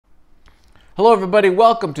Hello everybody,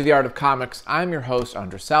 welcome to The Art of Comics. I'm your host,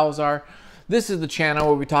 Andre Salazar. This is the channel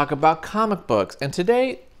where we talk about comic books, and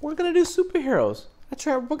today we're going to do superheroes. That's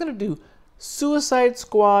right, we're going to do Suicide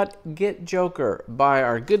Squad Get Joker by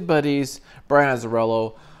our good buddies Brian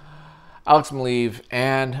Azzarello, Alex Maleev,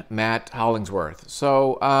 and Matt Hollingsworth.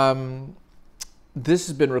 So this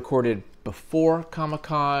has been recorded before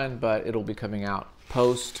Comic-Con, but it'll be coming out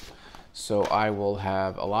post. So I will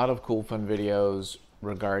have a lot of cool fun videos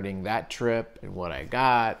regarding that trip and what I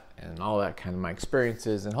got and all that kind of my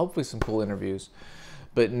experiences and hopefully some cool interviews.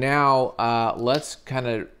 But now let's kind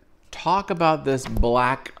of talk about this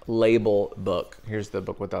Black Label book. Here's the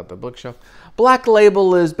book without the bookshelf. Black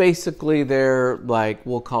Label is basically their, like,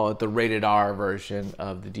 we'll call it the rated R version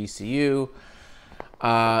of the DCU.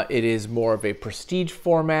 It is more of a prestige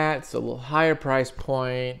format. It's a little higher price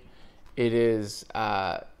point. It is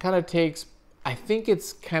kind of takes, I think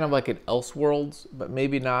it's kind of like an Elseworlds, but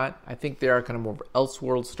maybe not. I think they are kind of more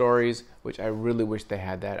Elseworlds stories, which I really wish they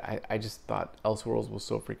had that. I just thought Elseworlds was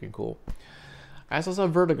so freaking cool. I also saw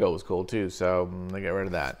Vertigo was cool too, so I get rid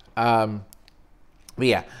of that. But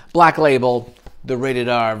yeah, Black Label, the rated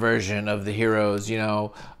R version of the heroes. You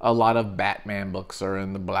know, a lot of Batman books are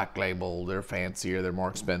in the Black Label. They're fancier, they're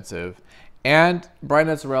more expensive. And Brian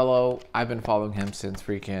Azzarello, I've been following him since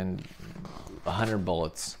freaking 100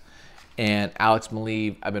 Bullets. And Alex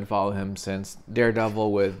Maleev, I've been following him since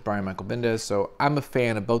Daredevil with Brian Michael Bendis. So I'm a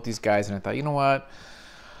fan of both these guys, and I thought, you know what?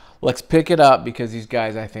 Let's pick it up because these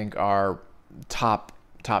guys, I think, are top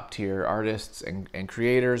tier artists and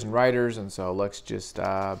creators and writers. And so let's just take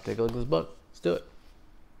a look at this book. Let's do it.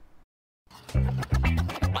 Are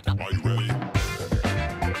you ready?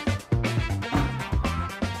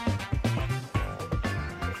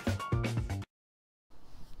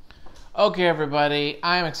 Okay, everybody,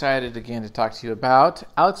 I'm excited again to talk to you about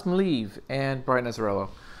Alex Maleev and Brian Azzarello.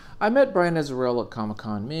 I met Brian Azzarello at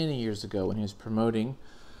Comic-Con many years ago when he was promoting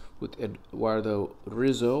with Eduardo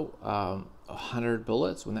Rizzo, 100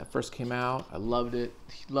 Bullets, when that first came out. I loved it.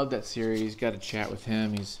 He loved that series. Got to chat with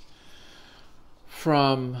him. He's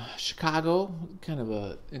from Chicago, kind of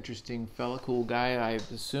a interesting fella, cool guy, I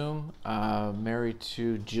assume. Married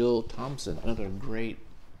to Jill Thompson, another great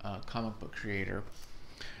comic book creator.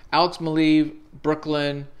 Alex Maleev,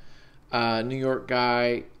 Brooklyn, New York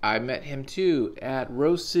guy. I met him too at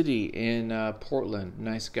Rose City in Portland.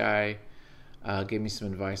 Nice guy. Gave me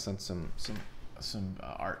some advice on some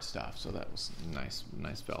art stuff. So that was nice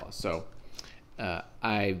fella. So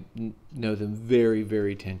I know them very,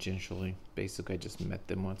 very tangentially. Basically, I just met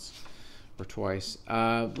them once or twice.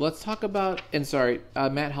 Let's talk about, and sorry,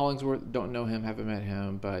 Matt Hollingsworth. Don't know him, haven't met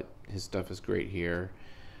him, but his stuff is great here.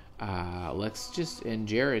 Let's just, and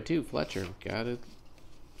Jared too, Fletcher, gotta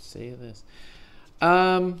say this.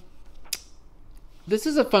 This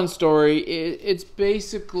is a fun story. It's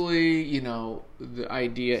basically, you know, the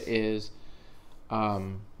idea is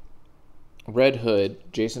Red Hood,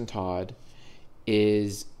 Jason Todd,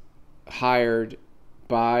 is hired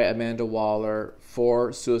by Amanda Waller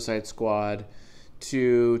for Suicide Squad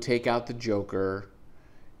to take out the Joker.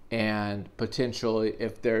 And potentially,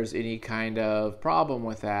 if there's any kind of problem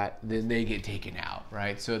with that, then they get taken out,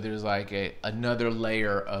 right? So there's like another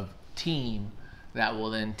layer of team that will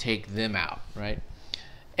then take them out, right?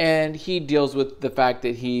 And he deals with the fact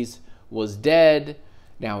that was dead,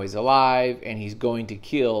 now he's alive, and he's going to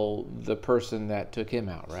kill the person that took him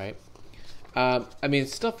out, right? I mean,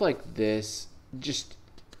 stuff like this, just,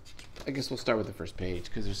 I guess we'll start with the first page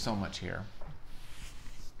because there's so much here.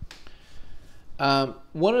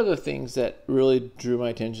 One of the things that really drew my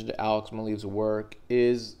attention to Alex Maleev's work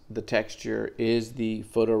is the texture, is the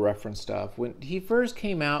photo reference stuff. When he first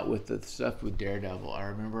came out with the stuff with Daredevil, I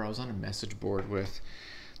remember I was on a message board with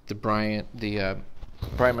the Brian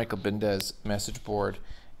Michael Bendis message board,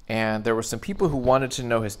 and there were some people who wanted to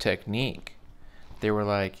know his technique. They were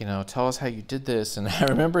like, you know, tell us how you did this. And I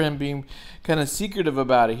remember him being kind of secretive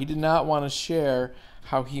about it. He did not want to share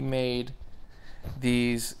how he made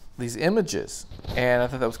these images, and I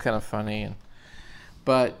thought that was kind of funny.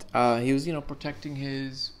 But he was, you know, protecting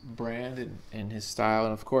his brand and his style,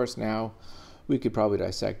 and of course now we could probably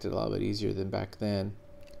dissect it a little bit easier than back then.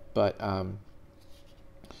 But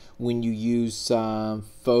when you use some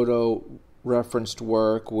photo referenced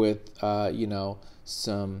work with you know,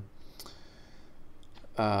 some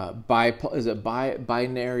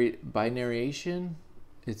binaryation?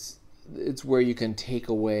 It's where you can take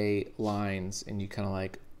away lines and you kind of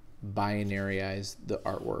like binaryize the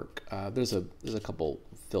artwork. There's a couple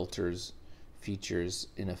filters, features,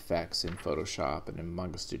 and effects in Photoshop and in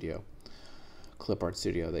Manga Studio. clip art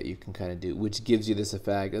studio that you can kind of do, which gives you this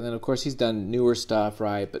effect. And then of course he's done newer stuff,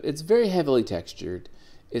 right? But it's very heavily textured.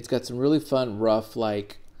 It's got some really fun, rough,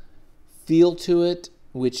 like feel to it,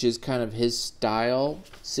 which is kind of his style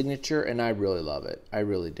signature, and I really love it. I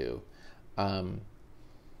really do.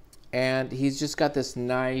 And he's just got this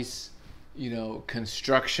nice,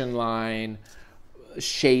 construction line,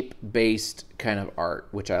 shape-based kind of art,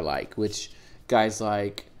 which I like, which guys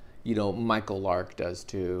like, Michael Lark does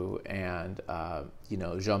too, and,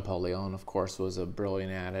 Jean-Paul Leon, of course, was a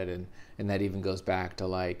brilliant at it, and that even goes back to,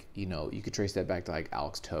 like, you could trace that back to, like,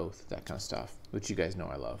 Alex Toth, that kind of stuff, which you guys know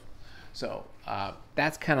I love. So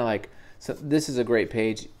that's kind of like, so this is a great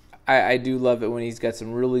page. I do love it when he's got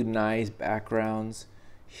some really nice backgrounds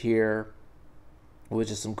here with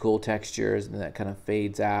just some cool textures, and that kind of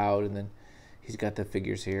fades out, and then he's got the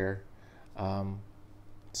figures here.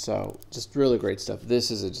 So just really great stuff.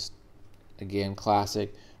 This is just, again,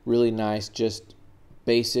 classic, really nice, just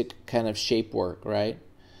basic kind of shape work, right?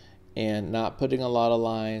 And not putting a lot of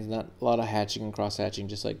lines, not a lot of hatching and cross hatching,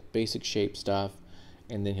 just like basic shape stuff.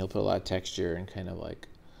 And then he'll put a lot of texture and kind of like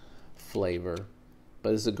flavor.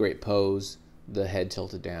 But it's a great pose. The head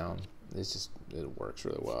tilted down. It works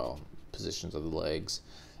really well. Positions of the legs.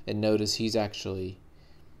 And notice he's actually,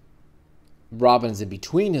 Robin's in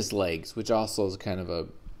between his legs, which also is kind of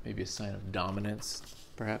maybe a sign of dominance,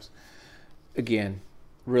 perhaps. Again,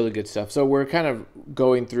 really good stuff. So we're kind of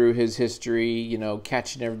going through his history,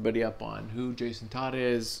 catching everybody up on who Jason Todd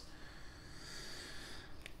is.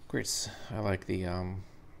 Great. I like the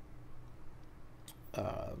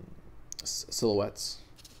silhouette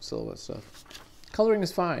stuff. Coloring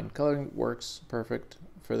is fine. Coloring works perfect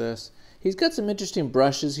for this. He's got some interesting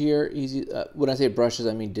brushes here. When I say brushes,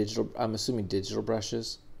 I mean digital. I'm assuming digital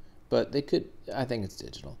brushes, but they could. I think it's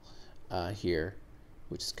digital here,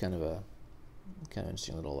 which is kind of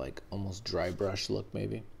interesting little, like, almost dry brush look,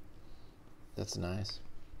 maybe. That's nice.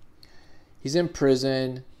 He's in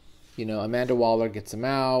prison. Amanda Waller gets him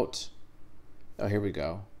out. Oh, here we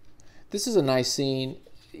go. This is a nice scene.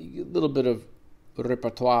 A little bit of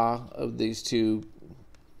repertoire of these two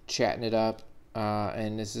chatting it up.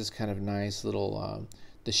 And this is kind of nice little,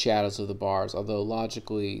 the shadows of the bars. Although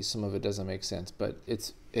logically, some of it doesn't make sense. But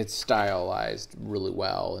it's stylized really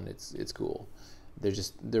well, and it's cool.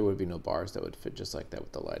 There would be no bars that would fit just like that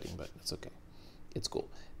with the lighting, but it's okay. It's cool.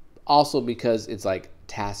 Also, because it's like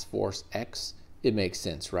Task Force X, it makes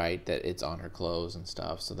sense, right? That it's on her clothes and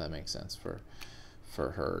stuff, so that makes sense for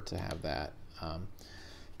her to have that.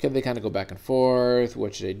 Okay, they kind of go back and forth.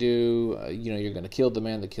 What should I do? You're going to kill the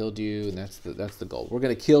man that killed you, and that's the goal. We're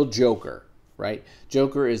going to kill Joker, right?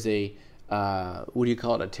 Joker is a what do you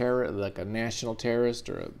call it? A terror, like a national terrorist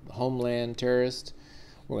or a homeland terrorist.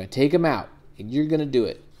 We're going to take him out, and you're going to do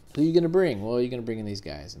it. Who are you going to bring? Well, you're going to bring in these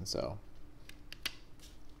guys, and so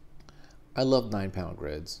I love 9-pound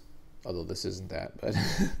grids. Although this isn't that, but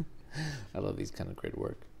I love these kind of grid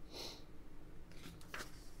work.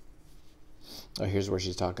 Oh, here's where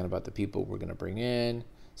she's talking about the people we're going to bring in.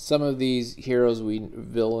 Some of these heroes,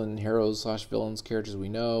 heroes/villains characters we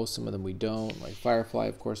know. Some of them we don't. Like Firefly,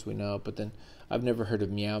 of course, we know. But then I've never heard of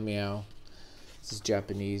Meow Meow. This is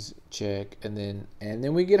Japanese chick. And then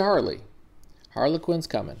we get Harley. Harlequin's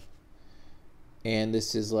coming. And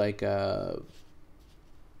this is like Margot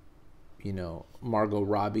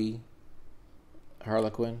Robbie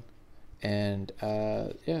Harlequin, and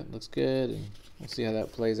yeah, it looks good, and we'll see how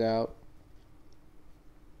that plays out.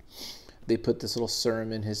 They put this little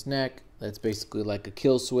serum in his neck that's basically like a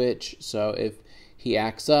kill switch, so if he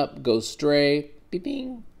acts up, goes stray, beep,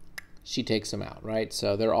 bing, she takes him out, right?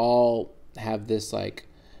 So they're all have this like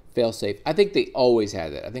fail-safe. I think they always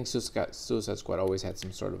had it. I think Suicide Squad always had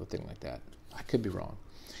some sort of a thing like that. I could be wrong.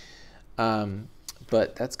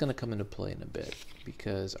 But that's going to come into play in a bit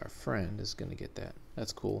because our friend is going to get that.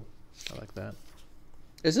 That's cool. I like that.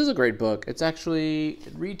 This is a great book. It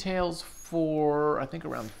retails for, I think,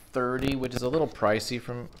 around $30, which is a little pricey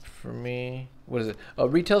for me. What is it? Oh,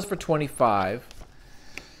 it retails for $25.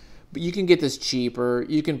 But you can get this cheaper.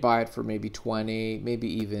 You can buy it for maybe $20, maybe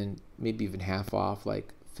even half off,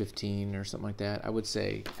 like $15 or something like that. I would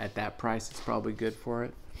say at that price, it's probably good for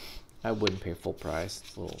it. I wouldn't pay full price.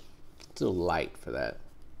 It's a little light for that.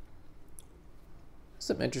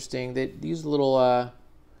 Something interesting. They use little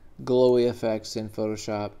glowy effects in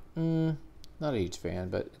Photoshop. Not a huge fan,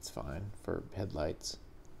 but it's fine for headlights.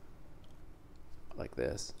 Like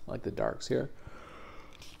this. I like the darks here.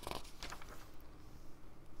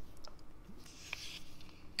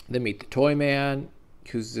 They meet the Toy Man,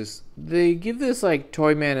 who's this. They give this like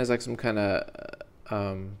Toy Man as like some kind of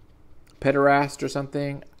pederast or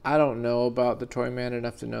something. I don't know about the Toy Man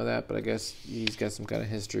enough to know that, but I guess he's got some kind of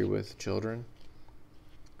history with children.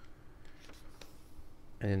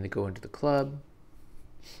 And then they go into the club,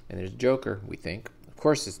 and there's Joker, we think. Of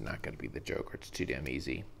course it's not going to be the Joker. It's too damn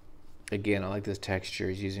easy. Again, I like this texture.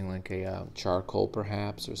 He's using like a charcoal,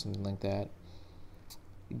 perhaps, or something like that.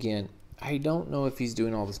 Again, I don't know if he's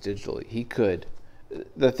doing all this digitally. He could.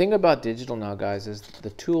 The thing about digital now, guys, is the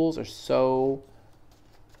tools are so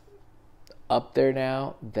up there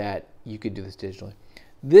now that you could do this digitally.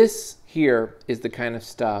 This here is the kind of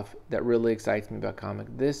stuff that really excites me about comic.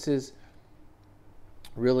 This is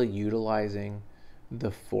really utilizing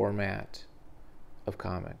the format of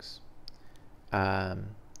comics.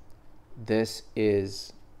 This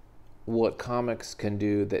is what comics can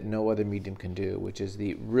do that no other medium can do, which is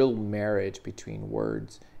the real marriage between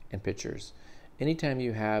words and pictures. Anytime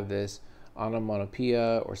you have this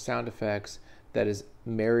onomatopoeia or sound effects that is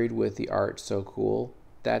married with the art so cool,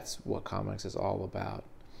 that's what comics is all about.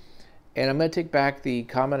 And I'm going to take back the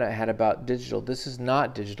comment I had about digital. This is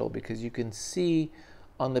not digital because you can see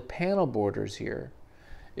on the panel borders here,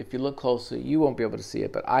 if you look closely, you won't be able to see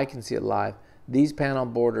it, but I can see it live. These panel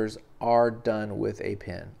borders are done with a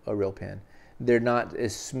pen, a real pen. They're not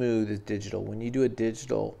as smooth as digital. When you do a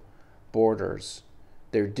digital borders,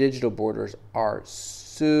 their digital borders are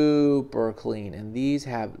super clean, and these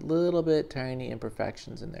have little bit tiny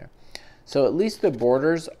imperfections in there. So at least the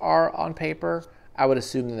borders are on paper. I would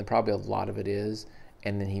assume that probably a lot of it is,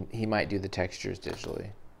 and then he might do the textures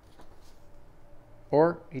digitally.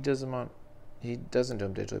 Or he doesn't do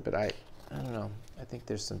them digitally, but I don't know. I think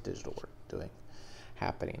there's some digital work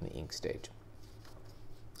happening in the ink stage.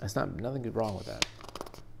 That's nothing good wrong with that.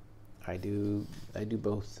 I do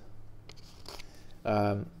both.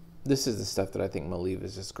 This is the stuff that I think Maleev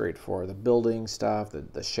is just great for. The building stuff,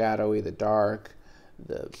 the shadowy, the dark,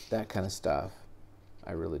 that kind of stuff.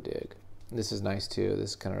 I really dig. This is nice too.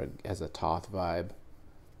 This kind of has a Toth vibe.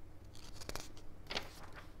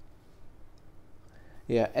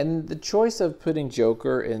 Yeah, and the choice of putting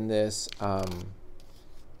Joker in this,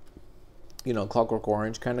 Clockwork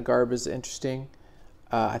Orange kind of garb is interesting.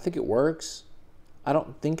 I think it works. I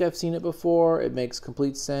don't think I've seen it before. It makes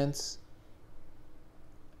complete sense.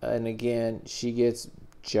 And again, she gets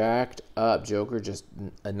jacked up. Joker just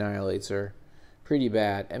annihilates her pretty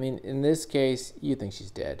bad. I mean, in this case, you think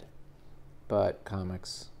she's dead. But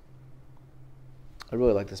comics. I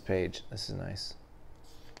really like this page. This is nice.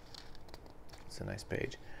 It's a nice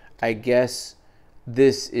page. I guess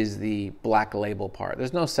this is the black label part.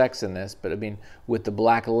 There's no sex in this, but I mean, with the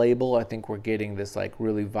black label, I think we're getting this like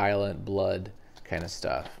really violent blood kind of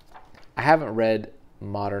stuff. I haven't read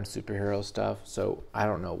modern superhero stuff, so I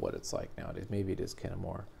don't know what it's like nowadays. Maybe it is kind of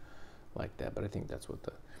more like that, but I think that's what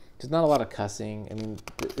there's not a lot of cussing. I mean,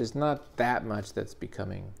 there's not that much that's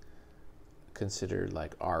becoming considered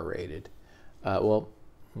like R-rated. Well,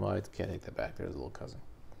 I can't take that back. There's a little cussing.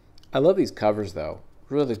 I love these covers though.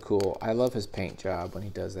 Really cool. I love his paint job when he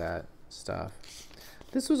does that stuff.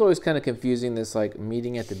 This was always kind of confusing, this like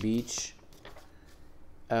meeting at the beach.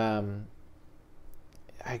 I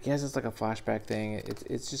guess it's like a flashback thing.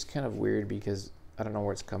 It's just kind of weird because I don't know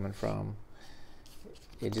where it's coming from.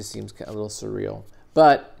 It just seems a little surreal.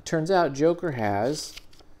 But it turns out Joker has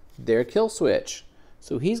their kill switch.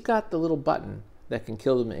 So he's got the little button that can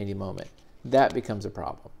kill them at any moment. That becomes a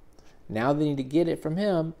problem. Now they need to get it from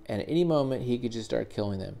him, and at any moment he could just start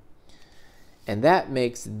killing them. And that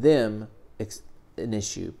makes them an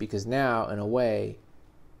issue because now, in a way,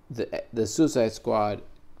 the Suicide Squad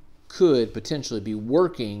could potentially be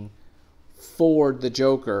working for the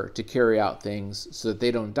Joker to carry out things so that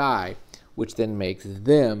they don't die, which then makes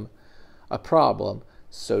them a problem.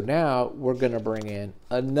 So now we're going to bring in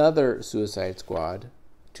another Suicide Squad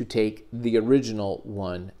to take the original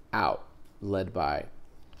one out, led by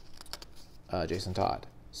Jason Todd.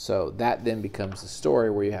 So that then becomes a story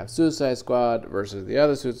where you have Suicide Squad versus the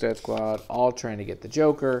other Suicide Squad, all trying to get the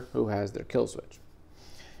Joker, who has their kill switch.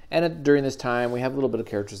 And during this time, we have a little bit of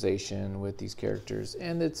characterization with these characters,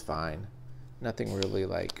 and it's fine. Nothing really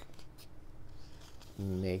like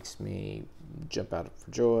makes me jump out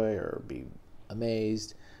for joy or be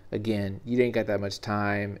amazed. Again, you ain't got that much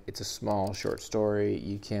time. It's a small, short story.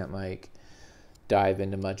 You can't like dive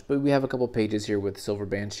into much, but we have a couple pages here with Silver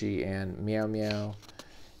Banshee and Meow Meow,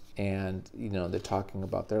 and they're talking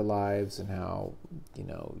about their lives and how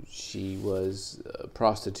she was a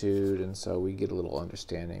prostitute, and so we get a little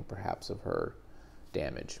understanding perhaps of her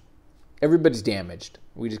damage. Everybody's damaged.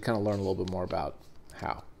 We just kind of learn a little bit more about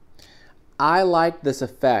how. I like this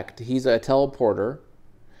effect. He's a teleporter,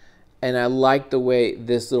 and I like the way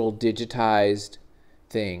this little digitized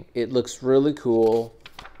thing, it looks really cool.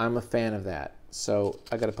 I'm a fan of that. So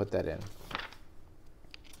I got to put that in.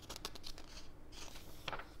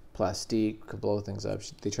 Plastique could blow things up.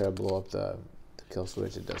 They try to blow up the kill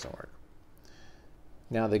switch. It doesn't work.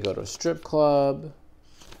 Now they go to a strip club.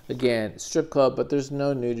 Again, strip club, but there's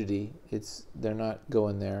no nudity. They're not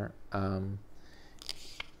going there.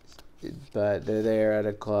 But they're there at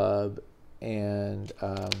a club, and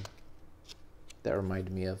that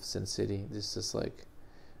reminded me of Sin City. This like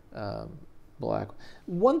black.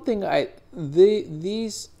 One thing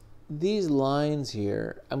these lines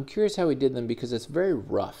here, I'm curious how he did them because it's very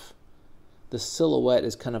rough. The silhouette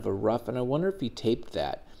is kind of a rough, and I wonder if he taped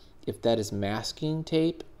that, if that is masking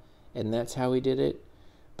tape, and that's how he did it.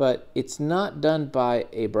 But it's not done by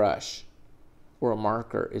a brush or a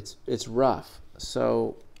marker. It's rough.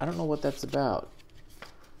 So I don't know what that's about.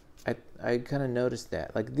 I kind of noticed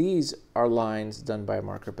that. Like these are lines done by a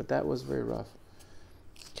marker, but that was very rough.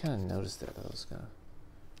 Kind of noticed that. I was kind of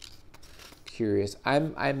curious.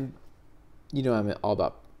 I'm all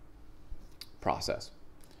about process.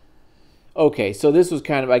 Okay, so this was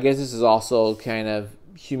kind of, I guess this is also kind of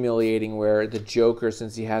humiliating where the Joker,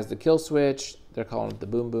 since he has the kill switch, they're calling it the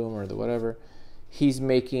boom boom or the whatever, he's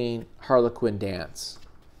making Harley Quinn dance.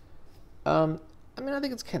 I mean, I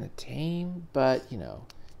think it's kind of tame, but,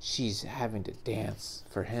 she's having to dance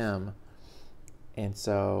for him. And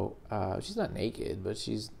so she's not naked, but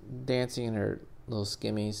she's dancing in her little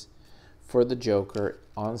skimmies for the Joker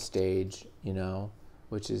on stage,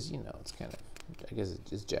 which is, it's kind of, I guess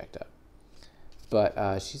it's jacked up.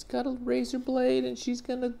 But she's got a razor blade, and she's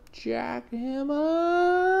going to jack him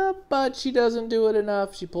up. But she doesn't do it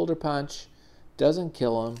enough. She pulled her punch. Doesn't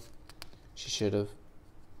kill him. She should have.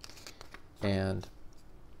 And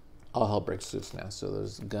all hell breaks loose now. So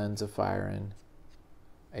there's guns a-firing.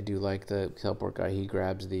 I do like the teleport guy. He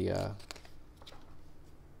grabs the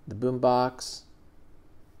boom box.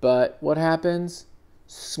 But what happens?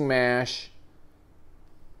 Smash.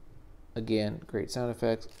 Again, great sound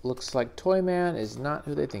effects. Looks like Toyman is not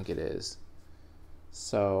who they think it is.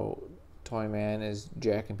 So Toyman is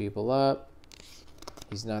jacking people up.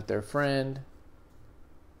 He's not their friend.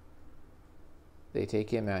 They take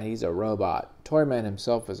him out. He's a robot. Toyman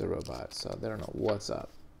himself is a robot, so they don't know what's up.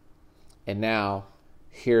 And now,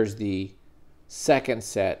 here's the second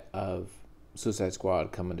set of Suicide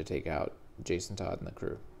Squad coming to take out Jason Todd and the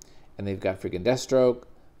crew. And they've got freaking Deathstroke.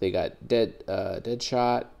 They got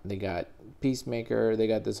Deadshot. They got Peacemaker. They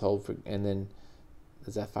got this whole... And then,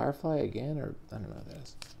 is that Firefly again? Or I don't know what that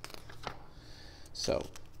is. So,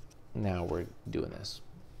 now we're doing this.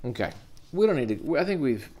 Okay. We don't need to... I think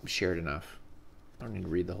we've shared enough. I don't need to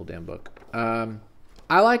read the whole damn book. I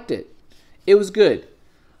liked it. It was good.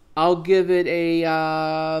 I'll give it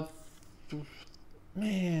a...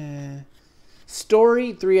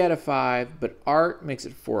 story, 3 out of 5. But art makes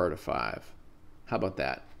it 4 out of 5. How about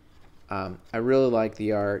that? I really like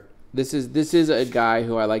the art. This is a guy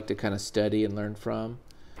who I like to kind of study and learn from.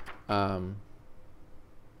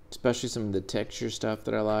 Especially some of the texture stuff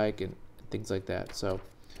that I like and things like that. So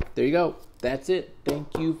there you go. That's it.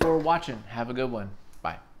 Thank you for watching. Have a good one.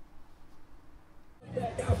 Bye.